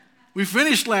We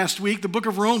finished last week the book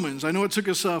of Romans. I know it took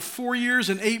us 4 years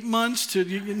and 8 months to,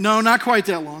 no, not quite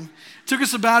that long. It took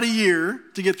us about a year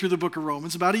to get through the book of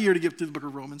Romans, about a year to get through the book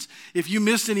of Romans. If you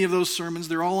missed any of those sermons,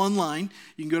 they're all online.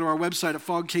 You can go to our website at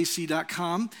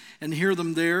fogkc.com and hear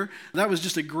them there. That was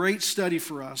just a great study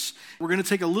for us. We're going to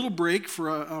take a little break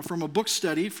from a book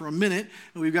study for a minute.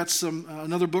 We've got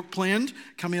another book planned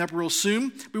coming up real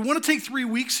soon. We want to take 3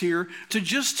 weeks here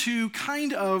to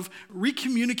kind of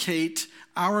recommunicate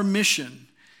our mission.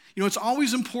 You know, it's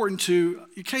always important to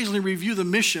occasionally review the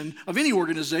mission of any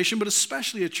organization, but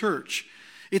especially a church.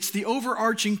 It's the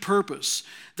overarching purpose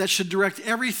that should direct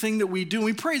everything that we do, and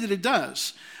we pray that it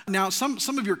does. Now, some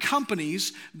of your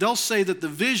companies, they'll say that the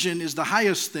vision is the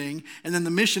highest thing, and then the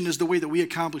mission is the way that we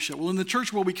accomplish it. Well, in the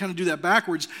church world, we kind of do that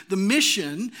backwards. The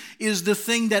mission is the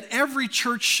thing that every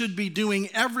church should be doing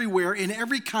everywhere, in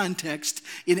every context,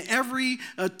 in every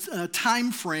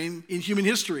time frame in human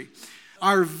history.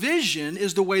 Our vision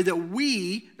is the way that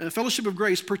we, Fellowship of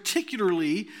Grace,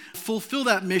 particularly fulfill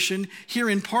that mission here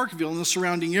in Parkville and the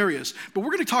surrounding areas. But we're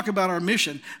going to talk about our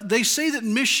mission. They say that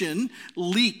mission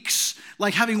leaks,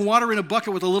 like having water in a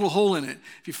bucket with a little hole in it.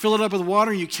 If you fill it up with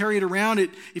water and you carry it around,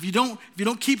 if you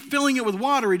don't keep filling it with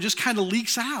water, it just kind of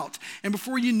leaks out. And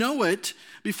before you know it,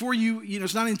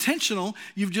 it's not intentional,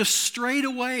 you've just strayed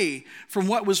away from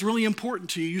what was really important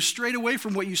to you. You strayed away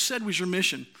from what you said was your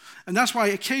mission. And that's why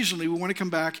occasionally we want to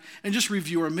come back and just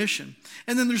review our mission.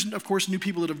 And then there's, of course, new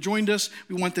people that have joined us.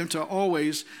 We want them to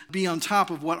always be on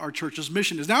top of what our church's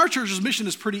mission is. Now, our church's mission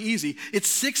is pretty easy. It's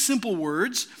 6 simple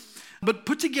words, but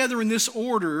put together in this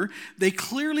order, they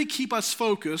clearly keep us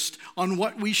focused on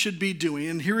what we should be doing.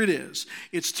 And here it is.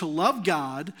 It's to love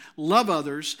God, love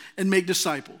others, and make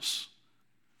disciples.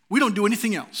 We don't do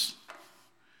anything else.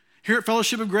 Here at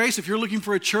Fellowship of Grace, if you're looking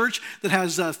for a church that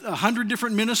has 100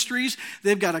 different ministries,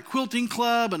 they've got a quilting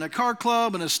club and a car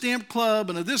club and a stamp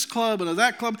club and a this club and a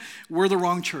that club, we're the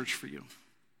wrong church for you.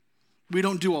 We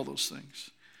don't do all those things.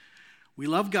 We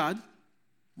love God,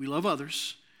 we love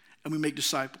others, and we make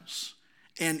disciples.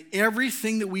 And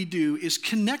everything that we do is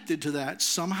connected to that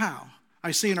somehow.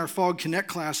 I say in our Fog Connect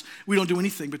class, we don't do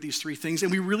anything but these 3 things,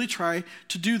 and we really try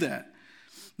to do that.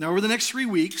 Now, over the next 3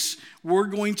 weeks, we're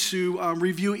going to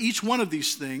review each one of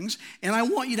these things, and I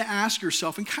want you to ask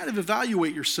yourself and kind of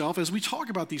evaluate yourself as we talk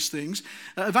about these things.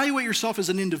 Evaluate yourself as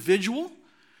an individual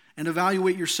and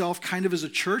evaluate yourself kind of as a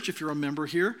church, if you're a member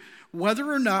here,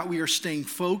 whether or not we are staying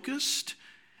focused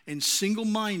and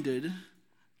single-minded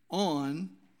on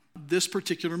this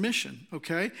particular mission,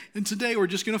 okay? And today, we're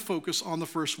just going to focus on the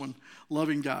first one,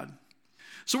 loving God.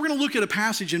 So we're going to look at a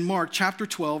passage in Mark chapter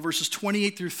 12, verses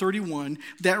 28 through 31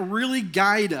 that really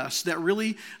guide us, that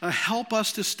really help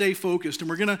us to stay focused. And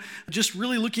we're going to just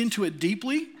really look into it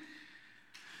deeply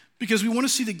because we want to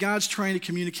see that God's trying to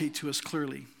communicate to us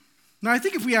clearly. Now, I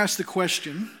think if we ask the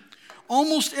question,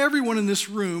 almost everyone in this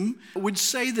room would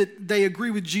say that they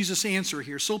agree with Jesus' answer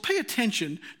here. So pay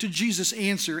attention to Jesus'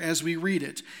 answer as we read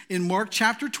it. In Mark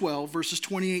chapter 12, verses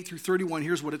 28 through 31,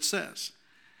 here's what it says.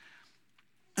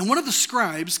 And one of the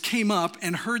scribes came up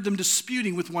and heard them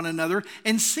disputing with one another,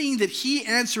 and seeing that he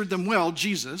answered them well,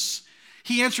 Jesus,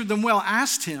 he answered them well,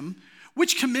 asked him,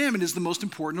 which commandment is the most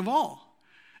important of all?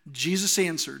 Jesus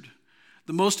answered,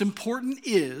 the most important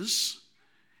is,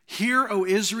 hear, O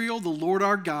Israel, the Lord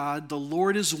our God, the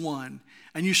Lord is one,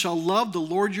 and you shall love the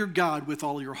Lord your God with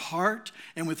all your heart,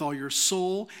 and with all your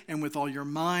soul, and with all your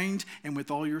mind, and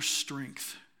with all your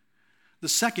strength. The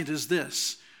second is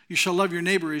this, you shall love your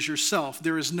neighbor as yourself.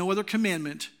 There is no other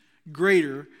commandment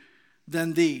greater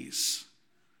than these.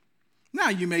 Now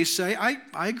you may say, I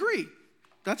agree.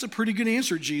 That's a pretty good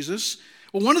answer, Jesus.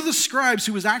 Well, one of the scribes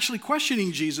who was actually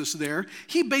questioning Jesus there,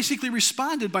 he basically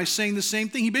responded by saying the same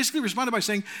thing. He basically responded by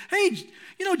saying, hey,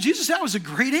 Jesus, that was a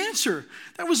great answer.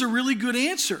 That was a really good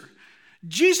answer.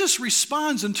 Jesus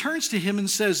responds and turns to him and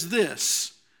says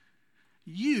this,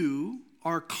 you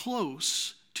are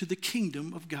close to the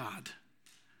kingdom of God.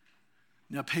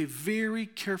 Now pay very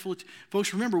careful attention.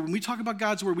 Folks, remember, when we talk about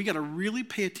God's word, we got to really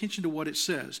pay attention to what it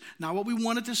says. Not what we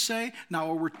want it to say, not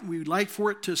what we'd like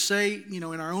for it to say, in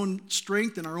our own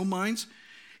strength, in our own minds.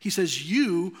 He says,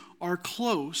 you are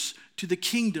close to the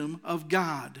kingdom of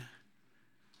God,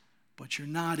 but you're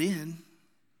not in.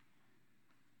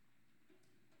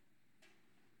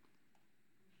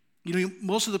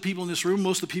 Most of the people in this room,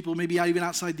 most of the people maybe even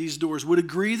outside these doors would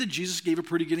agree that Jesus gave a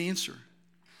pretty good answer.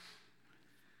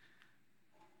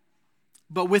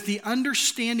 But with the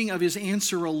understanding of his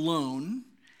answer alone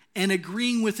and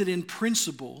agreeing with it in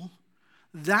principle,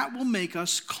 that will make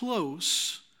us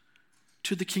close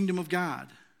to the kingdom of God.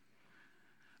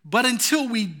 But until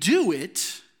we do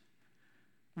it,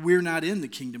 we're not in the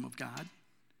kingdom of God.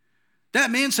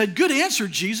 That man said, good answer,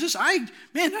 Jesus. I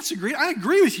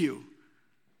agree with you.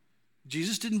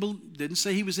 Jesus didn't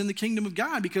say he was in the kingdom of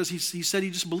God because he said he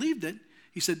just believed it.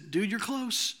 He said, dude, you're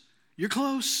close. You're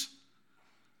close.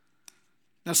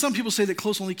 Now, some people say that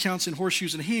close only counts in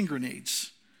horseshoes and hand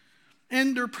grenades.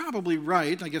 And they're probably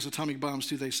right. I guess atomic bombs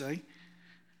too, they say.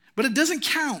 But it doesn't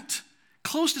count.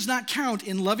 Close does not count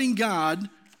in loving God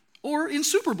or in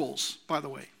Super Bowls, by the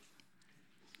way.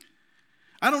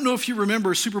 I don't know if you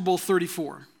remember Super Bowl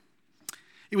 34.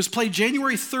 It was played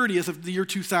January 30th of the year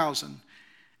 2000.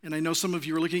 And I know some of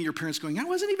you are looking at your parents going, I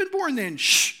wasn't even born then.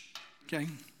 Shh. Okay.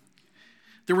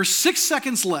 There were 6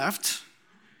 seconds left,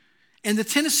 and the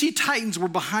Tennessee Titans were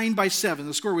behind by 7.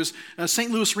 The score was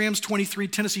St. Louis Rams 23,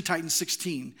 Tennessee Titans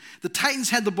 16. The Titans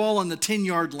had the ball on the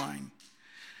 10-yard line.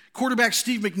 Quarterback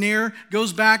Steve McNair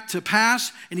goes back to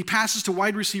pass, and he passes to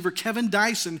wide receiver Kevin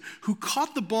Dyson, who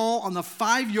caught the ball on the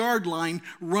 5-yard line,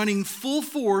 running full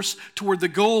force toward the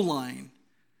goal line.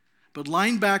 But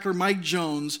linebacker Mike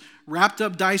Jones wrapped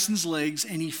up Dyson's legs,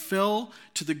 and he fell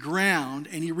to the ground,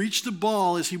 and he reached the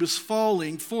ball as he was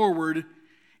falling forward,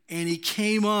 and he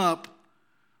came up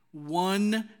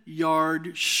 1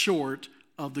 yard short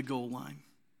of the goal line.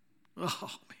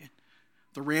 Oh, man.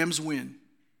 The Rams win.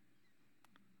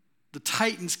 The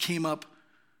Titans came up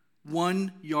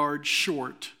 1 yard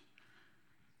short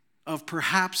of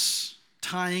perhaps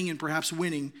tying and perhaps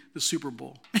winning the Super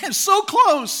Bowl. Man, so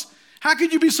close. How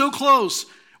could you be so close?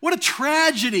 What a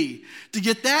tragedy to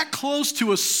get that close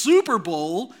to a Super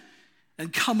Bowl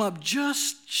and come up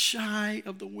just shy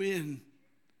of the win.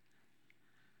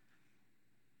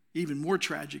 Even more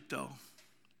tragic, though,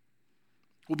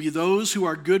 will be those who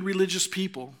are good religious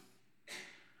people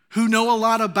who know a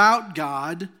lot about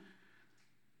God,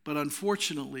 but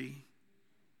unfortunately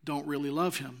don't really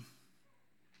love him.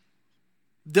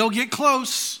 They'll get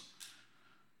close.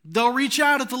 They'll reach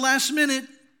out at the last minute,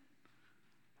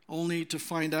 only to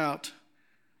find out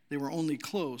they were only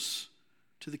close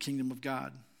to the kingdom of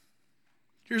God.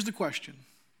 Here's the question.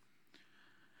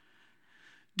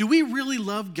 Do we really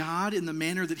love God in the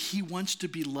manner that he wants to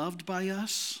be loved by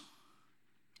us?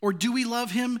 Or do we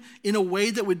love him in a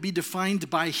way that would be defined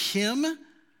by him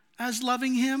as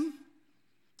loving him?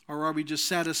 Or are we just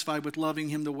satisfied with loving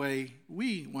him the way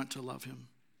we want to love him?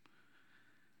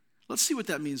 Let's see what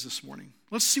that means this morning.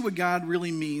 Let's see what God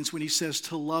really means when he says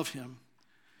to love him.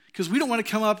 Because we don't want to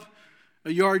come up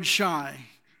a yard shy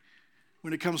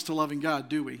when it comes to loving God,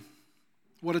 do we?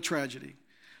 What a tragedy.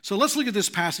 So let's look at this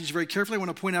passage very carefully. I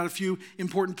want to point out a few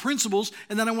important principles,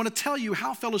 and then I want to tell you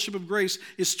how Fellowship of Grace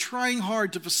is trying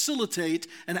hard to facilitate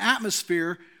an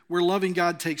atmosphere where loving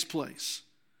God takes place.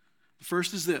 The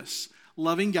first is this: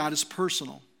 loving God is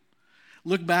personal.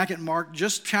 Look back at Mark,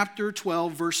 just chapter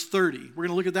 12, verse 30. We're going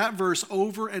to look at that verse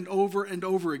over and over and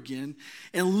over again,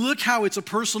 and look how it's a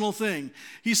personal thing.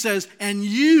 He says, and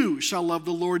you shall love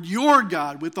the Lord your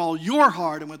God with all your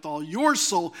heart and with all your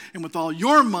soul and with all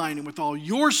your mind and with all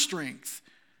your strength.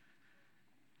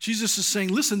 Jesus is saying,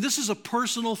 listen, this is a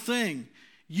personal thing.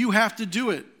 You have to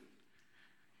do it.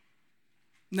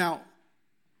 Now,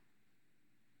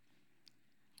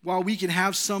 while we can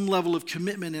have some level of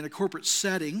commitment in a corporate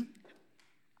setting,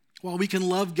 while we can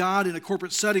love God in a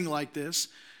corporate setting like this,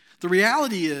 the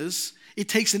reality is it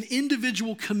takes an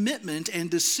individual commitment and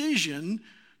decision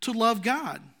to love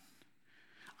God.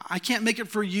 I can't make it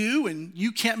for you, and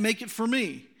you can't make it for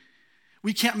me.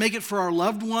 We can't make it for our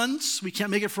loved ones. We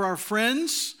can't make it for our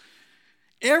friends.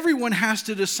 Everyone has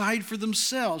to decide for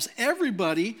themselves.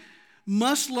 Everybody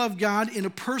must love God in a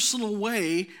personal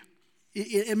way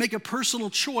and make a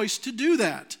personal choice to do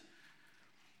that.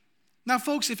 Now,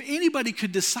 folks, if anybody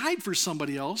could decide for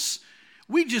somebody else,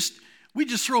 we just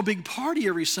throw a big party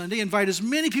every Sunday, invite as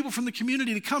many people from the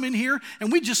community to come in here,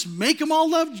 and we just make them all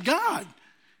love God.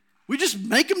 We just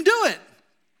make them do it.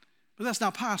 But that's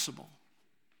not possible.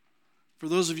 For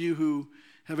those of you who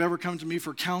have ever come to me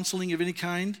for counseling of any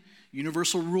kind,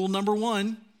 universal rule number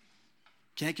 1,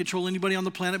 can't control anybody on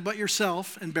the planet but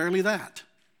yourself, and barely that,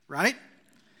 right?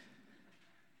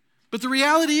 But the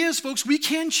reality is, folks, we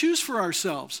can choose for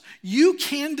ourselves. You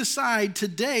can decide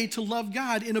today to love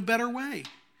God in a better way.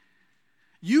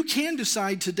 You can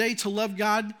decide today to love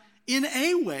God in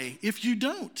a way if you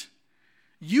don't.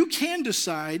 You can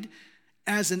decide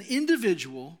as an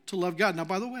individual to love God. Now,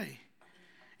 by the way,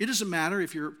 it doesn't matter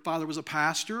if your father was a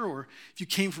pastor or if you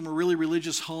came from a really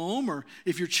religious home or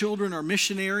if your children are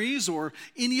missionaries or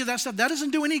any of that stuff. That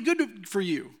doesn't do any good for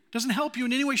you. It doesn't help you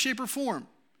in any way, shape, or form.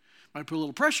 Might put a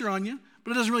little pressure on you,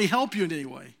 but it doesn't really help you in any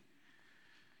way.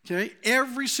 Okay?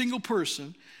 Every single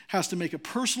person has to make a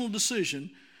personal decision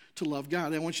to love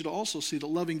God, I want you to also see that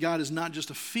loving God is not just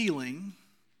a feeling,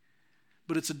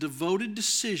 but it's a devoted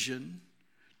decision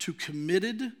to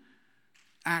committed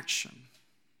action.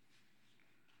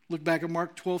 Look back at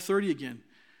Mark 12:30 again.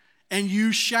 And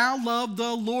you shall love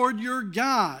the Lord your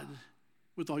God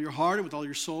with all your heart and with all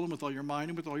your soul and with all your mind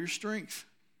and with all your strength.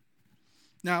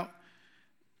 Now,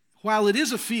 while it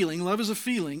is a feeling, love is a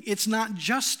feeling, it's not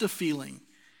just a feeling.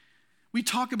 We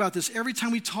talk about this every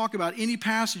time we talk about any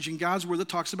passage in God's word that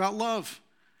talks about love.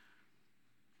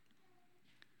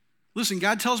 Listen,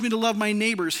 God tells me to love my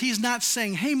neighbors. He's not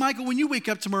saying, hey, Michael, when you wake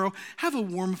up tomorrow, have a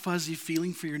warm, fuzzy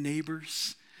feeling for your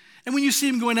neighbors. And when you see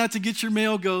him going out to get your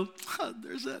mail, go, oh,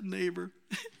 there's that neighbor.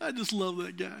 I just love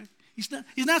that guy. He's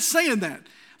not saying that.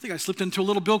 I think I slipped into a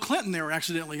little Bill Clinton there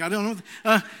accidentally. I don't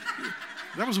know.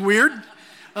 That was weird.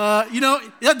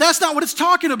 That's not what it's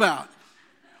talking about.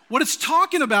 What it's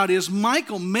talking about is,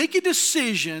 Michael, make a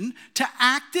decision to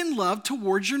act in love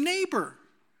towards your neighbor.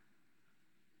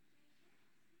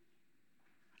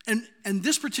 And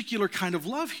this particular kind of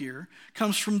love here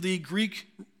comes from the Greek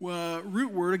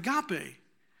root word agape,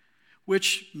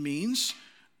 which means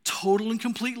total and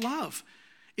complete love.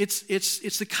 It's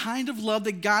the kind of love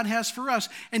that God has for us.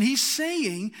 And he's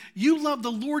saying, you love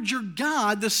the Lord your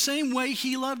God the same way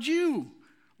he loved you.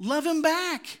 Love him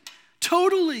back.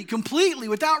 Totally, completely,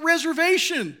 without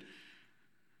reservation.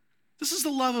 This is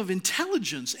the love of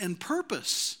intelligence and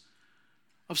purpose,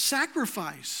 of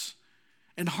sacrifice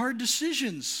and hard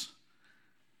decisions.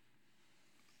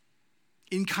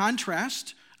 In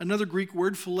contrast, another Greek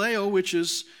word, phileo, which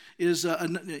is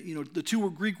the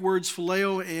two Greek words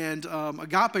phileo and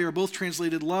agape are both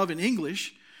translated love in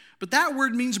English, but that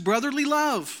word means brotherly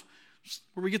love,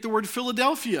 where we get the word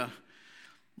Philadelphia.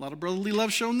 A lot of brotherly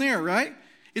love shown there, right?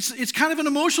 It's kind of an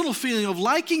emotional feeling of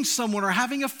liking someone or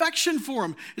having affection for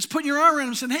them. It's putting your arm around them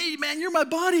and saying, hey, man, you're my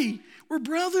buddy. We're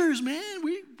brothers, man.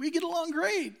 We get along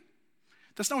great.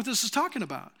 That's not what this is talking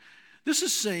about. This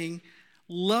is saying,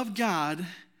 love God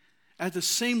at the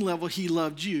same level he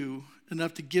loved you,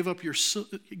 enough to give up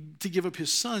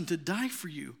his son to die for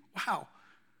you. Wow.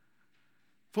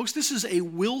 Folks, this is a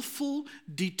willful,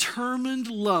 determined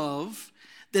love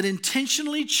that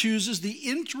intentionally chooses the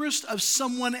interest of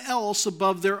someone else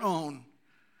above their own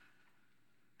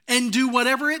and do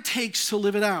whatever it takes to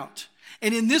live it out.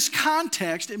 And in this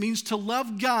context, it means to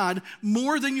love God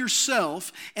more than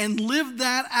yourself and live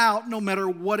that out no matter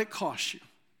what it costs you.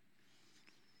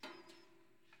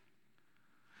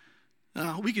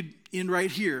 Now, we could end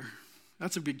right here.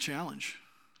 That's a big challenge.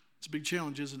 It's a big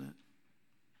challenge, isn't it?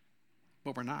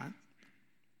 But we're not.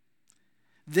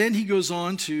 Then he goes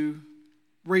on to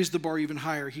raise the bar even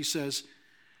higher. He says,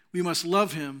 we must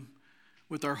love him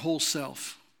with our whole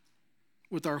self.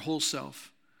 With our whole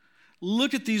self.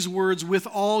 Look at these words, with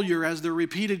all your, as they're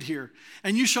repeated here.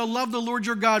 And you shall love the Lord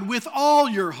your God with all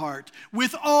your heart,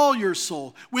 with all your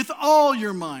soul, with all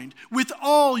your mind, with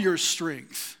all your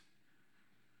strength.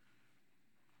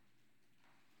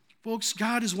 Folks,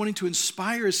 God is wanting to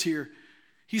inspire us here.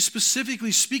 He's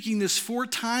specifically speaking this 4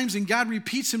 times, and God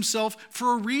repeats himself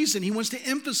for a reason. He wants to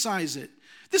emphasize it.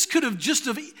 This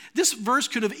verse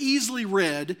could have easily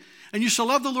read, and you shall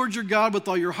love the Lord your God with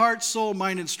all your heart, soul,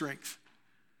 mind, and strength.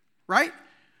 Right?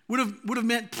 Would have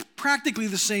meant practically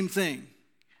the same thing.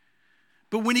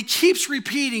 But when he keeps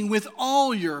repeating with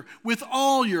all your, what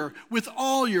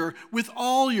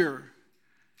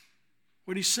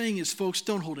he's saying is, folks,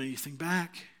 don't hold anything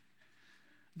back.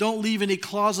 Don't leave any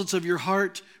closets of your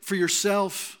heart for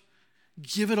yourself.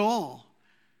 Give it all.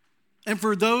 And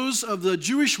for those of the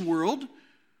Jewish world,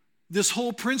 this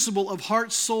whole principle of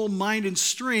heart, soul, mind, and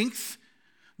strength,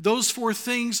 those 4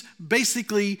 things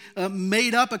basically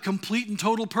made up a complete and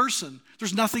total person.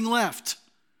 There's nothing left.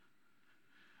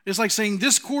 It's like saying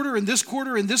this quarter and this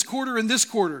quarter and this quarter and this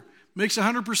quarter makes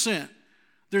 100%.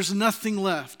 There's nothing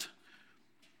left.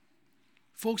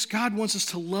 Folks, God wants us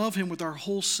to love him with our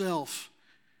whole self.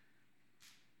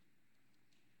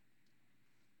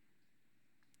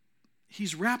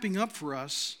 He's wrapping up for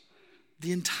us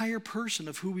the entire person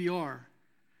of who we are,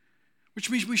 which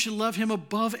means we should love him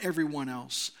above everyone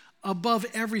else, above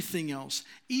everything else,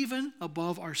 even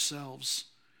above ourselves.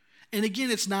 And again,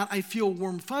 it's not I feel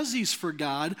warm fuzzies for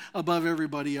God above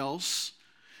everybody else,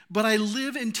 but I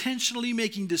live intentionally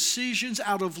making decisions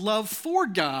out of love for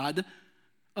God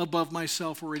above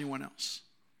myself or anyone else.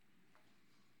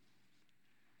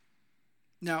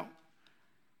 Now,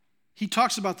 he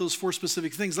talks about those 4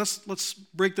 specific things. Let's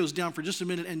break those down for just a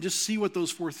minute and just see what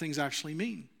those 4 things actually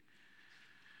mean.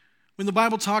 When the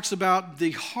Bible talks about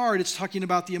the heart, it's talking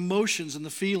about the emotions and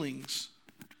the feelings.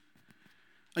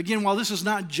 Again, while this is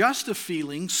not just a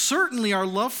feeling, certainly our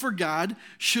love for God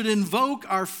should invoke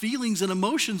our feelings and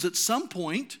emotions at some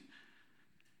point.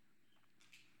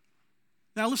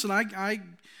 Now listen, I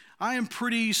am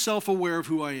pretty self-aware of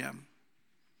who I am,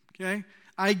 okay?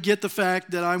 I get the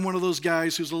fact that I'm one of those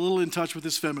guys who's a little in touch with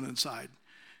his feminine side.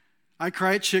 I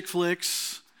cry at chick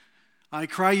flicks. I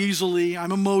cry easily.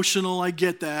 I'm emotional. I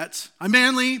get that. I'm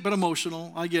manly, but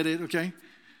emotional. I get it, okay?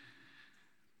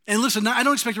 And listen, I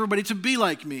don't expect everybody to be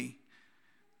like me.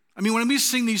 I mean, when we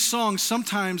sing these songs,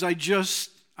 sometimes I just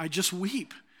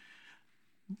weep,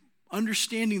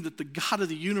 understanding that the God of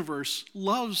the universe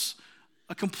loves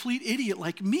a complete idiot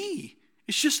like me.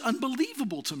 It's just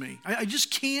unbelievable to me. I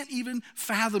just can't even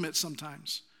fathom it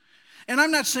sometimes. And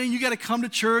I'm not saying you got to come to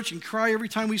church and cry every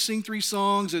time we sing 3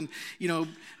 songs and,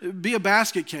 be a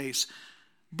basket case.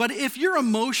 But if your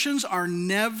emotions are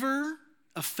never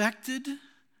affected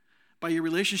by your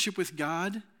relationship with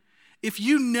God, if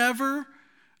you never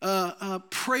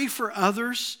pray for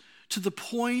others to the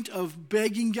point of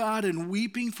begging God and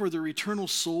weeping for their eternal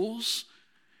souls,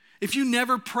 if you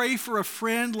never pray for a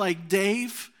friend like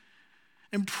Dave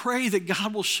and pray that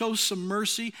God will show some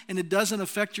mercy and it doesn't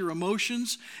affect your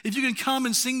emotions, if you can come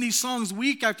and sing these songs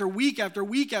week after week after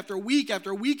week after week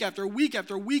after week after week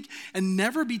after week and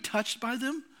never be touched by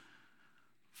them,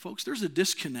 folks, there's a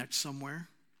disconnect somewhere.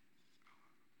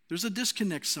 There's a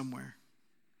disconnect somewhere.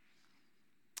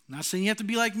 I'm not saying you have to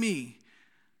be like me,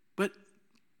 but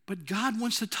God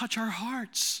wants to touch our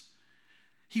hearts.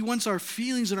 He wants our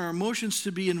feelings and our emotions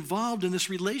to be involved in this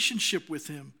relationship with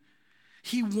Him.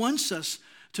 He wants us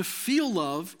to feel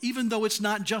love, even though it's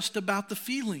not just about the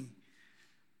feeling.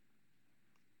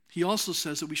 He also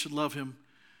says that we should love Him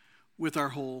with our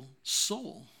whole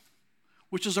soul,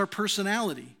 which is our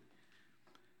personality.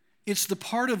 It's the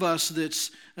part of us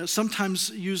that's sometimes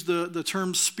use the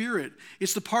term spirit.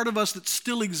 It's the part of us that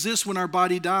still exists when our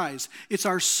body dies. It's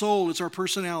our soul. It's our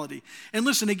personality. And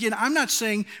listen, again, I'm not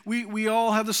saying we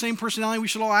all have the same personality. We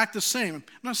should all act the same. I'm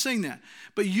not saying that.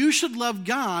 But you should love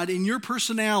God in your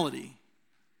personality.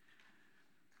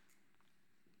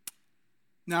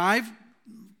 Now,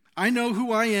 I know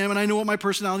who I am and I know what my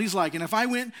personality is like. And if I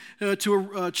went to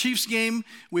a Chiefs game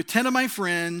with 10 of my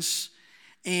friends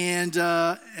and,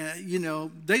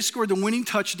 they scored the winning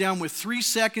touchdown with 3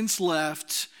 seconds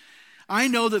left, I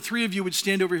know that 3 of you would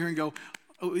stand over here and go,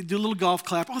 do a little golf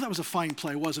clap. Oh, that was a fine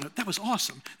play, wasn't it? That was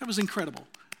awesome. That was incredible.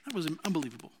 That was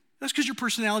unbelievable. That's because your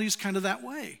personality is kind of that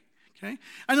way. Okay?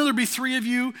 I know there'd be 3 of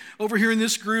you over here in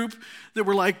this group that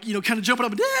were like, kind of jumping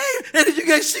up and, hey, did you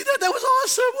guys see that? That was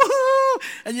awesome.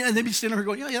 Woohoo! And they'd be standing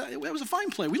over here going, yeah, that was a fine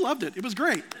play. We loved it. It was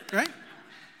great, right?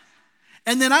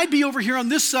 And then I'd be over here on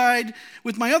this side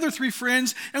with my other 3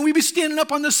 friends, and we'd be standing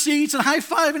up on the seats and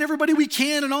high-fiving everybody we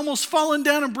can and almost falling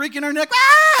down and breaking our neck. They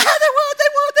won,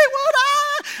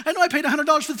 I know I paid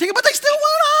 $100 for the ticket, but they still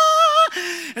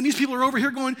won, And these people are over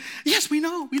here going, yes, we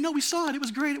know, we saw it. It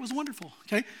was great, it was wonderful,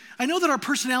 okay? I know that our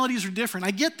personalities are different.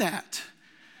 I get that.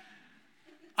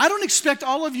 I don't expect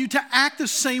all of you to act the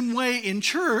same way in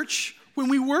church when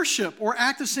we worship or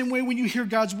act the same way when you hear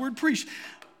God's word preached.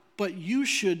 But you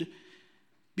should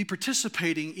be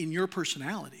participating in your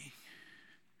personality.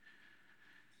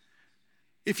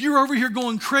 If you're over here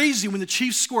going crazy when the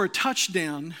Chiefs score a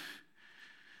touchdown,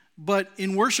 but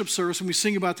in worship service when we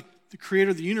sing about the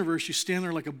creator of the universe, you stand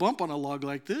there like a bump on a log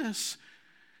like this,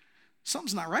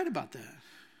 something's not right about that.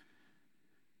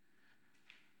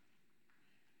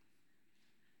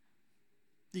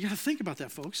 You got to think about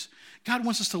that, folks. God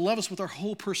wants us to love us with our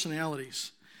whole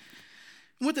personalities.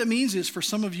 And what that means is for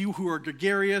some of you who are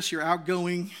gregarious, you're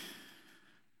outgoing,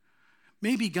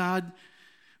 maybe God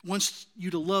wants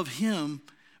you to love Him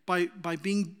by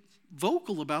being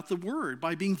vocal about the word,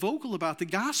 by being vocal about the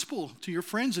gospel to your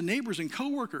friends and neighbors and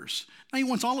coworkers. Now, He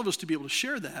wants all of us to be able to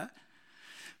share that.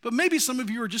 But maybe some of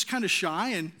you are just kind of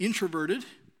shy and introverted.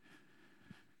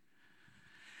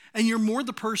 And you're more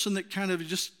the person that kind of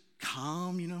just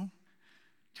calm,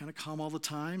 kind of calm all the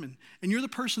time. And you're the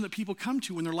person that people come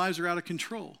to when their lives are out of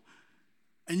control.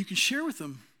 And you can share with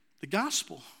them the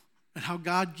gospel and how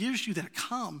God gives you that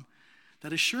calm,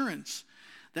 that assurance,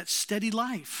 that steady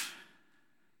life.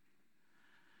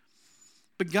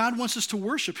 But God wants us to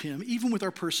worship Him even with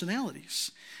our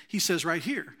personalities. He says right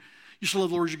here, you shall love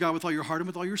the Lord your God with all your heart and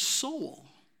with all your soul.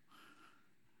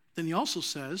 Then He also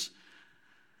says,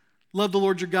 love the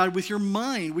Lord your God with your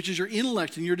mind, which is your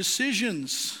intellect and your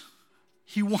decisions.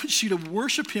 He wants you to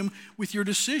worship Him with your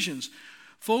decisions.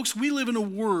 Folks, we live in a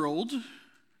world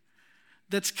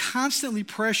that's constantly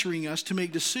pressuring us to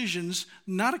make decisions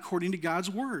not according to God's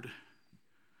word.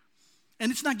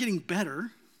 And it's not getting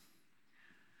better.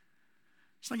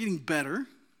 It's not getting better.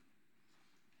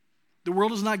 The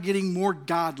world is not getting more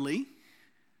godly.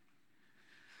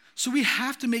 So we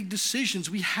have to make decisions.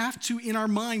 We have to, in our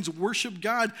minds, worship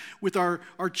God with our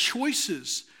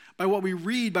choices, by what we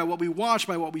read, by what we watch,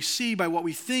 by what we see, by what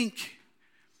we think.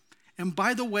 And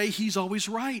by the way, he's always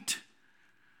right.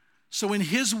 So in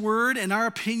his word and our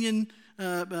opinion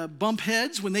bump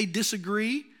heads when they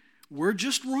disagree, we're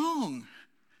just wrong.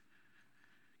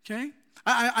 Okay?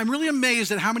 I'm really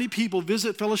amazed at how many people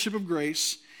visit Fellowship of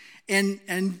Grace,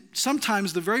 and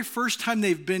sometimes the very first time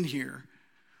they've been here,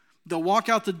 they'll walk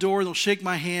out the door, they'll shake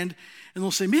my hand, and they'll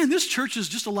say, man, this church is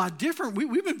just a lot different.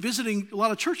 We've been visiting a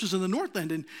lot of churches in the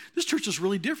Northland, and this church is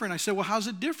really different. I said, well, how's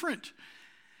it different?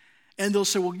 And they'll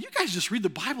say, well, you guys just read the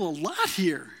Bible a lot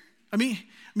here. I mean,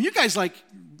 you guys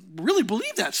really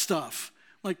believe that stuff.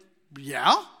 Like,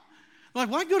 yeah. Like,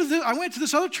 well, I went to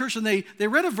this other church, and they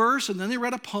read a verse, and then they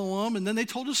read a poem, and then they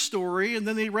told a story, and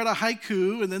then they read a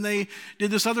haiku, and then they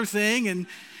did this other thing,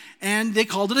 and they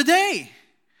called it a day.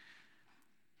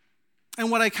 And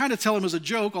what I kind of tell them as a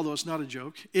joke, although it's not a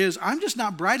joke, is I'm just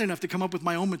not bright enough to come up with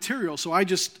my own material, so I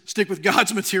just stick with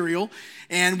God's material,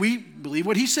 and we believe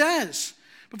what he says.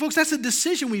 But folks, that's a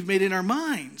decision we've made in our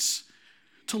minds,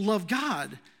 to love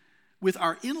God with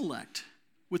our intellect,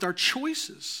 with our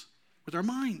choices, with our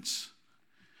minds,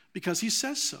 because he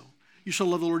says so. You shall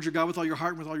love the Lord your God with all your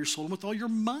heart and with all your soul and with all your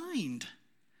mind.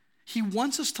 He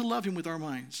wants us to love him with our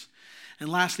minds. And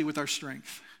lastly, with our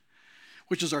strength,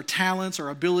 which is our talents, our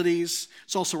abilities.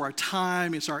 It's also our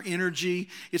time. It's our energy.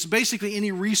 It's basically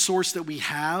any resource that we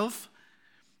have.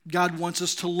 God wants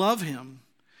us to love him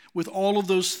with all of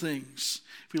those things.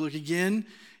 If we look again,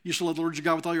 you shall love the Lord your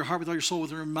God with all your heart, with all your soul,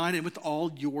 with all your mind, and with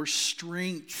all your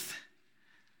strength.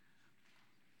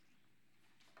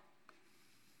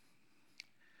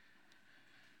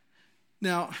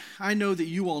 Now, I know that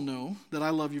you all know that I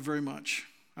love you very much.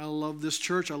 I love this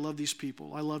church. I love these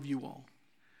people. I love you all.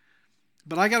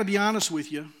 But I got to be honest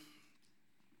with you.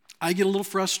 I get a little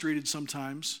frustrated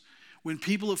sometimes when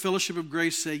people at Fellowship of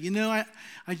Grace say, you know,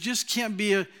 I just can't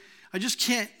be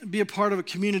a part of a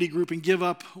community group and give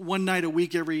up one night a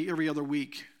week every other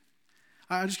week.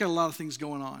 I just got a lot of things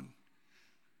going on.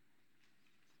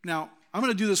 Now, I'm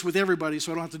going to do this with everybody,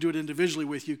 so I don't have to do it individually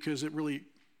with you, because it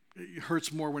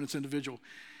hurts more when it's individual.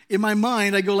 In my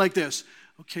mind, I go like this.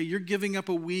 Okay, you're giving up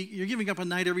a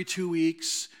night every 2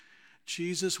 weeks.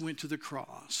 Jesus went to the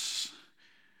cross.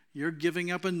 You're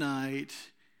giving up a night.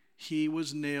 He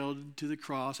was nailed to the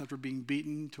cross after being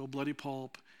beaten to a bloody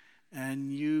pulp,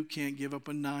 and you can't give up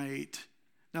a night.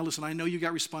 Now listen, I know you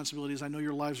got responsibilities. I know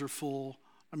your lives are full.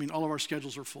 I mean, all of our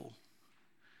schedules are full.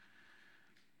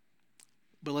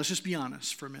 But let's just be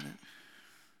honest for a minute.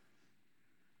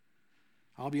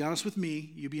 I'll be honest with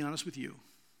me. You be honest with you.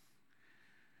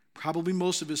 Probably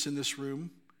most of us in this room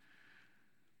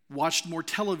watched more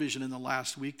television in the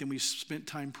last week than we spent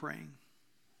time praying.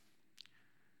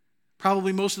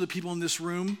 Probably most of the people in this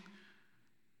room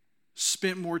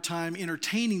spent more time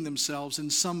entertaining themselves in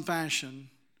some fashion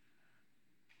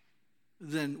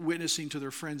than witnessing to their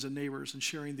friends and neighbors and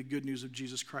sharing the good news of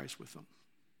Jesus Christ with them.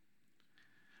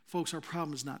 Folks, our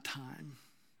problem is not time.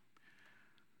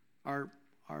 Our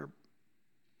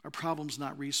problem's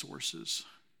not resources.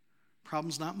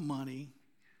 Problem's not money.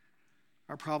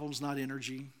 Our problem's not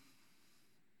energy.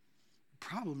 The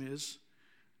problem is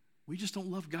we just don't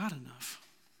love God enough.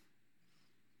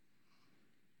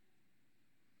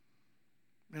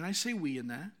 And I say we in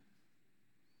that.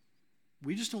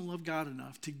 We just don't love God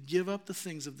enough to give up the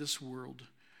things of this world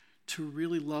to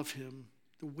really love him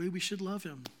the way we should love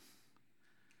him.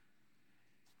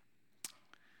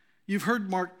 You've heard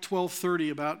Mark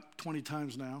 12:30 about 20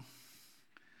 times now.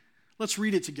 Let's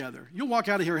read it together. You'll walk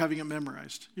out of here having it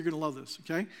memorized. You're going to love this,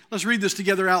 okay? Let's read this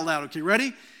together out loud, okay?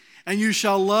 Ready? And you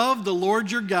shall love the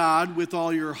Lord your God with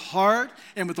all your heart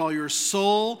and with all your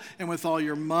soul and with all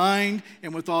your mind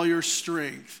and with all your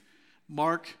strength.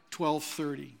 Mark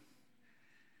 12:30.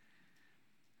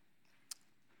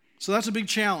 So that's a big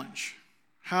challenge.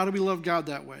 How do we love God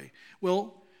that way?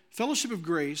 Well, Fellowship of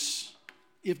Grace,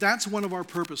 if that's one of our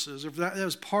purposes, if that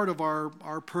is part of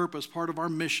our purpose, part of our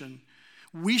mission,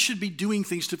 we should be doing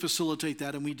things to facilitate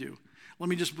that, and we do. Let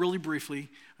me just really briefly,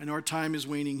 I know our time is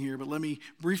waning here, but let me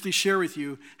briefly share with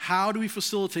you, how do we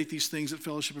facilitate these things at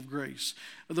Fellowship of Grace?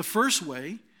 The first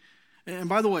way, and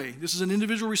by the way, this is an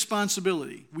individual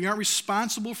responsibility. We aren't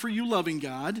responsible for you loving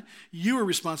God. You are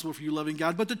responsible for you loving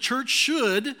God, but the church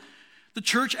should. The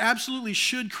church absolutely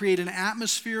should create an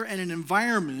atmosphere and an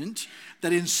environment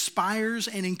that inspires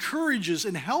and encourages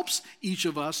and helps each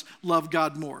of us love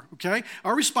God more, okay?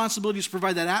 Our responsibility is to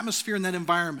provide that atmosphere and that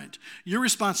environment. Your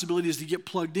responsibility is to get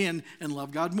plugged in and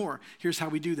love God more. Here's how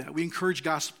we do that. We encourage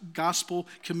gospel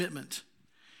commitment.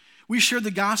 We share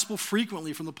the gospel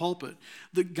frequently from the pulpit.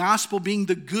 The gospel being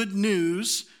the good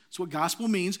news, that's what gospel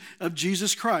means, of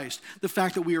Jesus Christ. The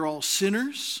fact that we are all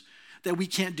sinners, that we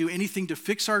can't do anything to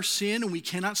fix our sin and we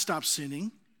cannot stop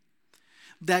sinning,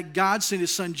 that God sent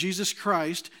his son Jesus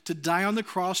Christ to die on the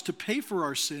cross to pay for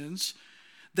our sins,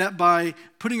 that by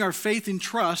putting our faith and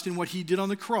trust in what he did on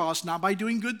the cross, not by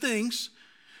doing good things,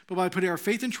 but by putting our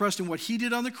faith and trust in what he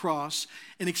did on the cross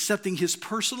and accepting his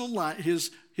personal life, his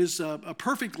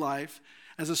perfect life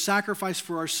as a sacrifice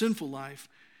for our sinful life,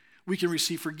 we can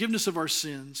receive forgiveness of our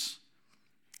sins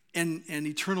and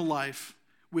eternal life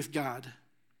with God.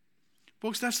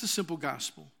 Folks, that's the simple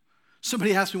gospel.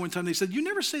 Somebody asked me one time, they said, you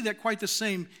never say that quite the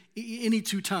same any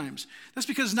two times. That's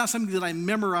because it's not something that I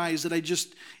memorized, that I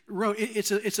just wrote.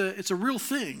 It's a real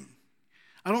thing.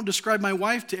 I don't describe my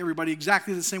wife to everybody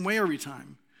exactly the same way every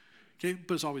time. Okay,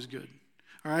 but it's always good.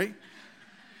 All right?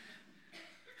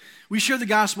 We share the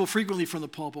gospel frequently from the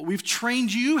pulpit. We've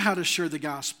trained you how to share the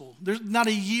gospel. There's not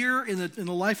a year in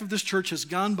the life of this church has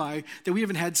gone by that we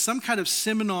haven't had some kind of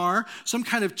seminar, some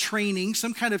kind of training,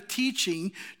 some kind of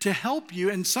teaching to help you,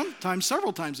 and sometimes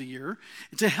several times a year,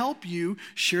 to help you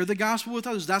share the gospel with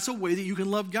others. That's a way that you can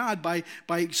love God, by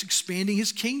expanding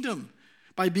his kingdom,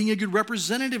 by being a good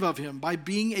representative of him, by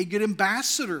being a good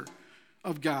ambassador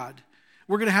of God.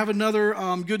 We're going to have another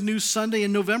Good News Sunday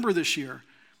in November this year,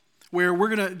 where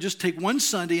we're going to just take one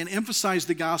Sunday and emphasize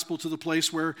the gospel to the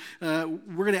place where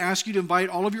we're going to ask you to invite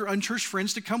all of your unchurched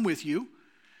friends to come with you.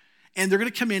 And they're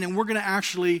going to come in and we're going to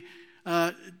actually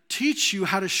teach you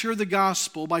how to share the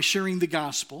gospel by sharing the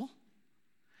gospel.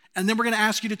 And then we're going to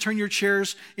ask you to turn your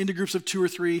chairs into groups of 2 or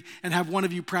 3 and have one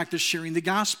of you practice sharing the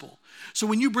gospel. So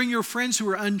when you bring your friends who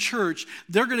are unchurched,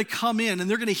 they're going to come in and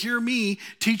they're going to hear me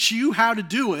teach you how to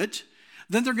do it.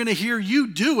 Then they're going to hear you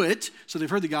do it. So they've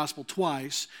heard the gospel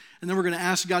twice. And then we're going to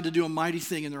ask God to do a mighty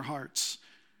thing in their hearts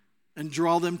and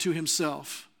draw them to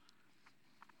himself.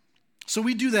 So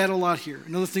we do that a lot here.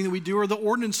 Another thing that we do are the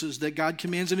ordinances that God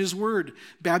commands in his word.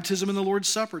 Baptism and the Lord's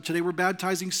Supper. Today we're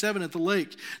baptizing 7 at the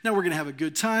lake. Now we're going to have a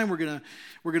good time. We're going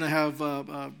to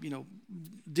have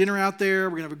dinner out there.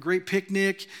 We're going to have a great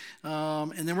picnic.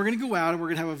 And then we're going to go out and we're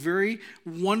going to have a very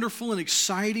wonderful and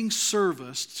exciting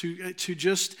service to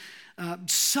just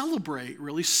celebrate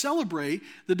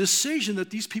the decision that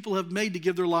these people have made to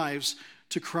give their lives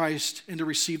to Christ and to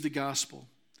receive the gospel.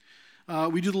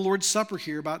 We do the Lord's Supper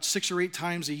here about 6 or 8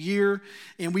 times a year,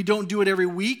 and we don't do it every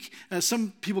week.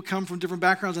 Some people come from different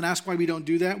backgrounds and ask why we don't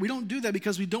do that. We don't do that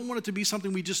because we don't want it to be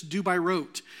something we just do by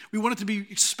rote. We want it to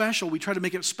be special. We try to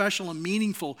make it special and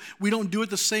meaningful. We don't do it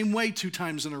the same way 2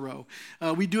 times in a row.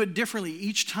 We do it differently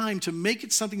each time to make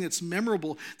it something that's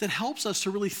memorable, that helps us to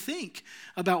really think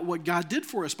about what God did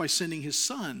for us by sending his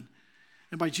son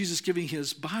and by Jesus giving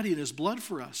his body and his blood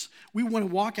for us. We want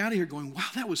to walk out of here going, wow,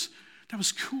 that was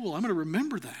cool. I'm going to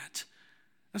remember that.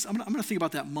 I'm going to think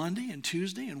about that Monday and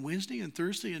Tuesday and Wednesday and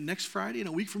Thursday and next Friday and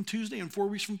a week from Tuesday and 4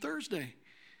 weeks from Thursday.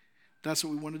 That's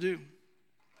what we want to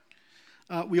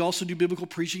do. We also do biblical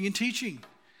preaching and teaching.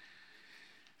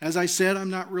 As I said, I'm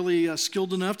not really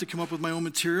skilled enough to come up with my own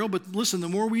material, but listen, the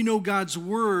more we know God's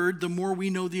word, the more we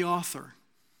know the author.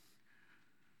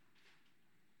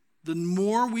 The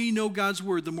more we know God's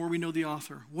word, the more we know the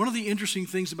author. One of the interesting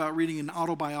things about reading an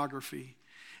autobiography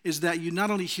is that you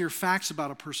not only hear facts about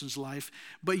a person's life,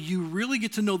 but you really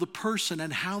get to know the person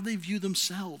and how they view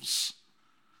themselves.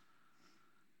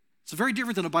 It's very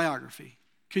different than a biography,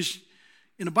 because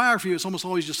in a biography, it's almost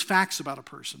always just facts about a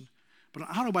person. But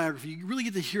an autobiography, you really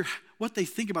get to hear what they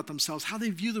think about themselves, how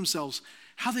they view themselves,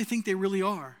 how they think they really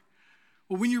are.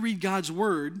 Well, when you read God's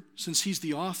word, since he's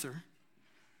the author,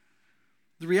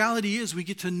 the reality is we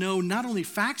get to know not only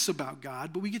facts about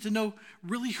God, but we get to know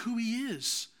really who he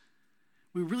is.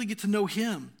 We really get to know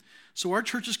him. So our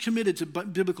church is committed to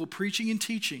biblical preaching and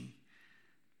teaching.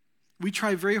 We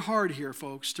try very hard here,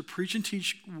 folks, to preach and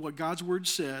teach what God's word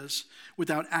says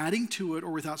without adding to it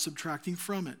or without subtracting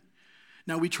from it.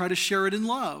 Now, we try to share it in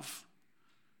love.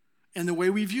 And the way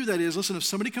we view that is, listen, if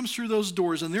somebody comes through those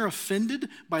doors and they're offended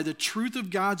by the truth of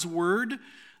God's word,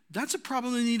 that's a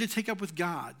problem they need to take up with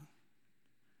God.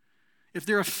 If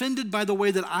they're offended by the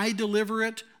way that I deliver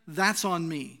it, that's on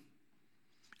me.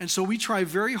 And so we try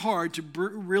very hard to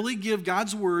really give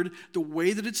God's word the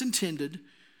way that it's intended,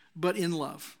 but in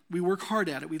love. We work hard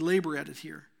at it. We labor at it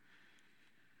here.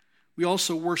 We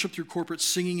also worship through corporate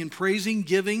singing and praising,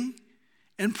 giving,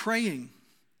 and praying.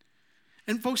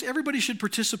 And folks, everybody should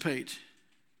participate.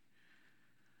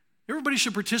 Everybody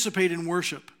should participate in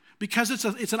worship because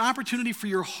it's an opportunity for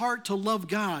your heart to love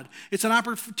God. It's an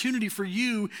opportunity for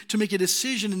you to make a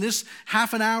decision in this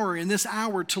half an hour, in this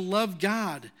hour, to love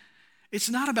God. It's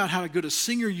not about how good a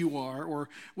singer you are or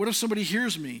what if somebody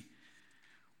hears me.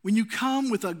 When you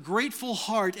come with a grateful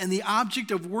heart and the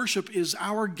object of worship is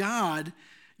our God,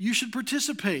 you should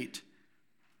participate.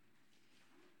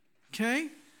 Okay?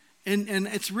 And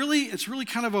it's really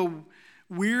kind of a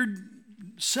weird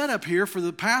setup here for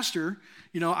the pastor.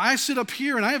 You know, I sit up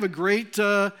here and I have a great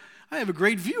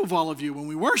view of all of you when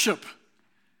we worship.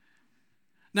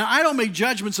 Now, I don't make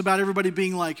judgments about everybody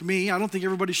being like me. I don't think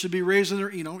everybody should be raising their,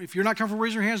 if you're not comfortable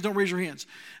raising your hands, don't raise your hands.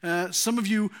 Some of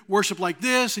you worship like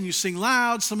this and you sing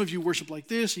loud. Some of you worship like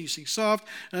this and you sing soft.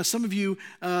 Some of you,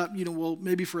 well,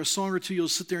 maybe for a song or two, you'll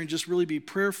sit there and just really be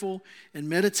prayerful and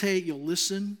meditate. You'll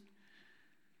listen.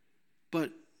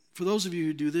 But for those of you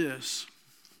who do this,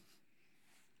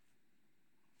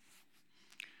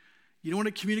 you know what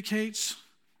it communicates?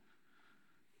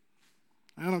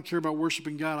 I don't care about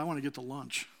worshiping God. I want to get to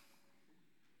lunch.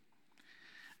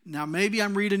 Now, maybe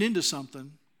I'm reading into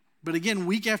something. But again,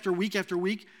 week after week after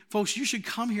week, folks, you should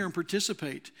come here and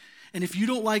participate. And if you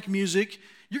don't like music,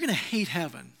 you're going to hate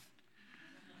heaven.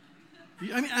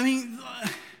 I mean,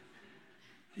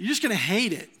 you're just going to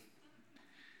hate it.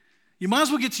 You might as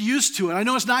well get used to it. I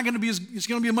know it's not going to be it's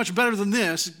going to be much better than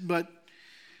this, but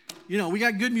we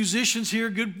got good musicians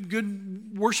here,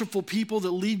 good worshipful people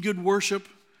that lead good worship.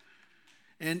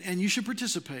 And you should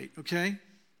participate, okay?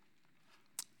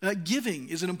 Giving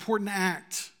is an important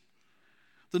act.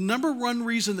 The number one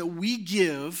reason that we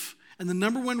give, and the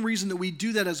number one reason that we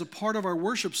do that as a part of our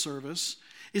worship service,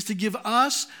 is to give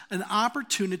us an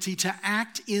opportunity to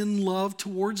act in love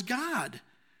towards God.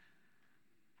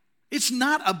 It's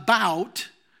not about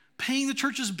paying the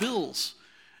church's bills.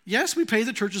 Yes, we pay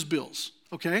the church's bills,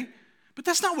 okay? But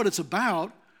that's not what it's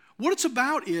about. What it's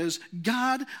about is,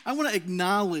 God, I want to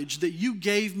acknowledge that you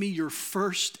gave me your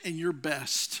first and your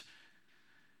best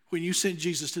when you sent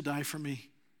Jesus to die for me.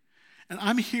 And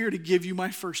I'm here to give you my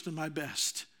first and my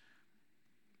best.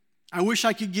 I wish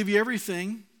I could give you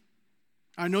everything.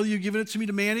 I know that you've given it to me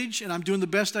to manage, and I'm doing the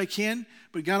best I can.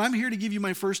 But God, I'm here to give you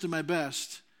my first and my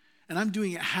best. And I'm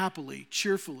doing it happily,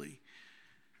 cheerfully,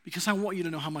 because I want you to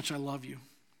know how much I love you.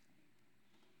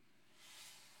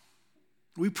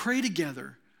 We pray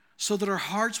together so that our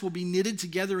hearts will be knitted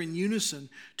together in unison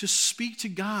to speak to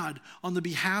God on the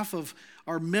behalf of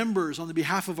our members, on the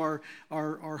behalf of our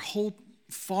whole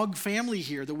Fog family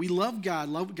here, that we love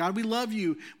God. God, we love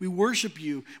you. We worship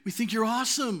you. We think you're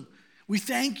awesome. We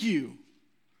thank you.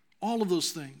 All of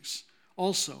those things.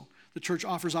 Also, the church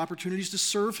offers opportunities to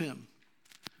serve him.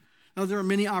 Now, there are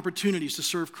many opportunities to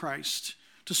serve Christ,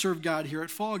 to serve God here at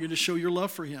Fog, and to show your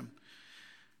love for him.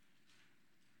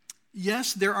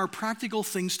 Yes, there are practical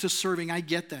things to serving. I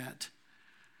get that.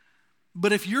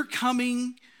 But if you're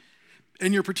coming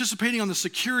and you're participating on the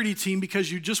security team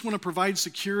because you just want to provide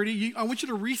security, I want you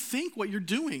to rethink what you're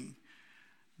doing.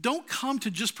 Don't come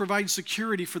to just provide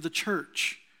security for the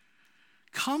church.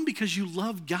 Come because you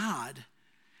love God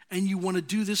and you want to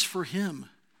do this for him.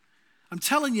 I'm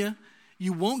telling you,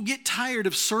 you won't get tired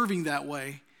of serving that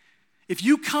way. If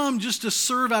you come just to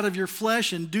serve out of your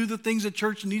flesh and do the things that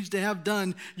church needs to have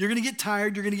done, you're going to get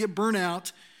tired, you're going to get burnt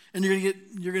out, and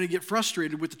you're going to get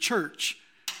frustrated with the church.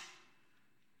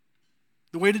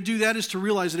 The way to do that is to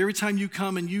realize that every time you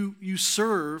come and you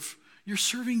serve, you're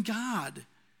serving God.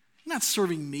 You're not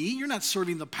serving me. You're not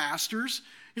serving the pastors.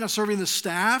 You're not serving the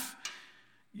staff.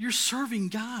 You're serving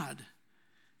God.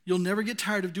 You'll never get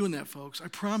tired of doing that, folks. I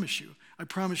promise you. I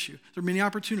promise you. There are many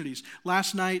opportunities.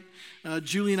 Last night,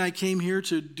 Julie and I came here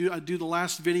to do the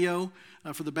last video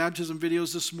for the baptism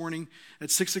videos this morning at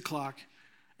 6 o'clock.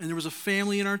 And there was a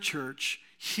family in our church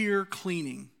here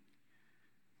cleaning.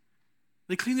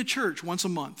 They clean the church once a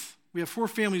month. We have 4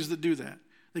 families that do that.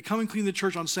 They come and clean the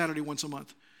church on Saturday once a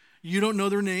month. You don't know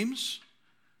their names.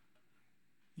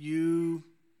 They're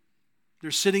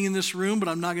sitting in this room, but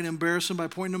I'm not going to embarrass them by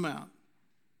pointing them out.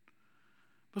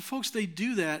 But folks, they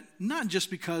do that not just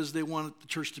because they want the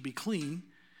church to be clean.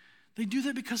 They do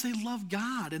that because they love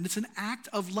God, and it's an act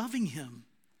of loving him.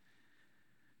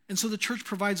 And so the church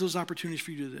provides those opportunities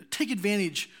for you to do that. Take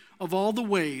advantage of all the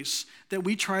ways that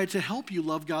we try to help you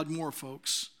love God more,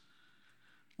 folks.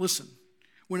 Listen,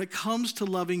 when it comes to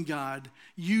loving God,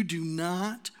 you do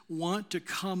not want to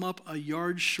come up a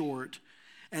yard short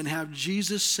and have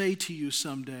Jesus say to you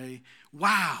someday,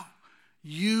 wow,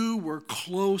 you were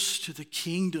close to the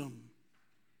kingdom.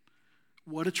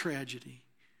 What a tragedy.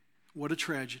 What a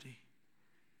tragedy.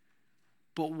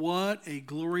 But what a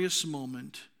glorious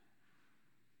moment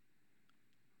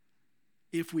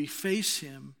if we face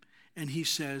him and he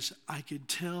says, I could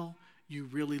tell you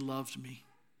really loved me.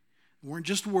 It weren't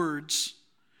just words.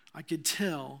 I could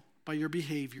tell by your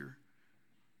behavior,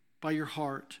 by your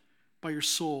heart, by your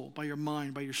soul, by your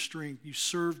mind, by your strength. You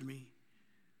served me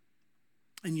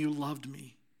and you loved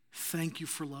me. Thank you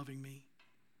for loving me.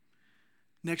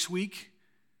 Next week,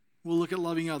 we'll look at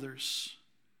loving others.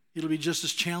 It'll be just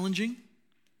as challenging,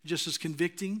 just as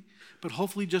convicting, but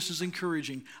hopefully just as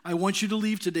encouraging. I want you to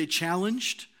leave today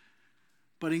challenged,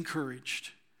 but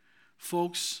encouraged.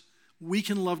 Folks, we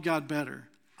can love God better.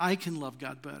 I can love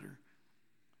God better.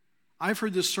 I've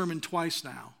heard this sermon twice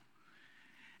now,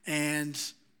 and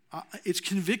it's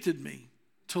convicted me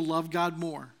to love God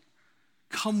more.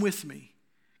 Come with me.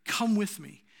 Come with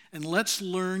me, and let's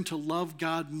learn to love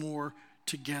God more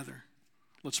together.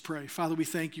 Let's pray. Father, we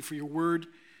thank you for your word.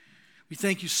 We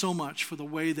thank you so much for the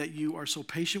way that you are so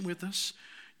patient with us.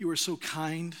 You are so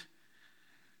kind.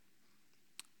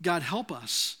 God, help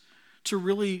us to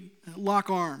really lock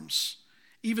arms.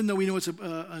 Even though we know it's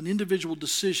an individual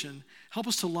decision, help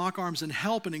us to lock arms and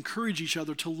help and encourage each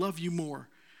other to love you more.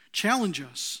 Challenge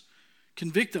us.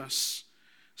 Convict us.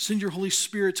 Send your Holy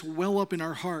Spirit to well up in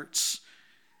our hearts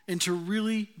and to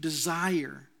really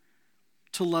desire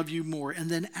to love you more and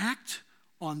then act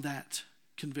on that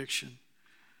conviction.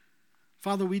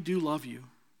 Father, we do love you.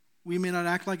 We may not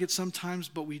act like it sometimes,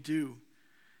 but we do.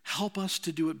 Help us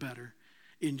to do it better.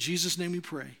 In Jesus' name we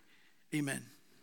pray. Amen.